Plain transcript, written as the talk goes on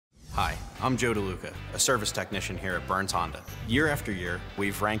I'm Joe DeLuca, a service technician here at Burns Honda. Year after year,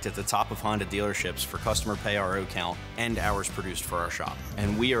 we've ranked at the top of Honda dealerships for customer pay RO count and hours produced for our shop.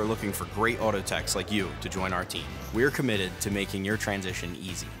 And we are looking for great auto techs like you to join our team. We're committed to making your transition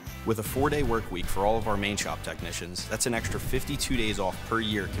easy. With a 4-day work week for all of our main shop technicians, that's an extra 52 days off per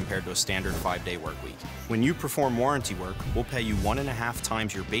year compared to a standard 5-day work week. When you perform warranty work, we'll pay you 1.5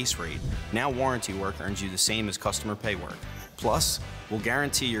 times your base rate. Now warranty work earns you the same as customer pay work. Plus, we'll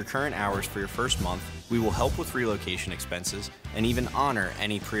guarantee your current hours for your first month, we will help with relocation expenses, and even honor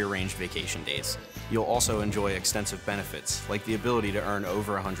any pre-arranged vacation days. You'll also enjoy extensive benefits, like the ability to earn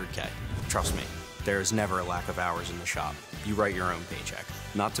over 100K. Trust me, there is never a lack of hours in the shop. You write your own paycheck.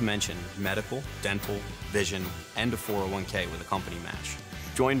 Not to mention medical, dental, vision, and a 401K with a company match.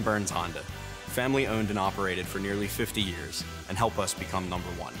 Join Burns Honda, family owned and operated for nearly 50 years, and help us become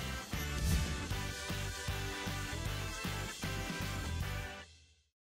 #1.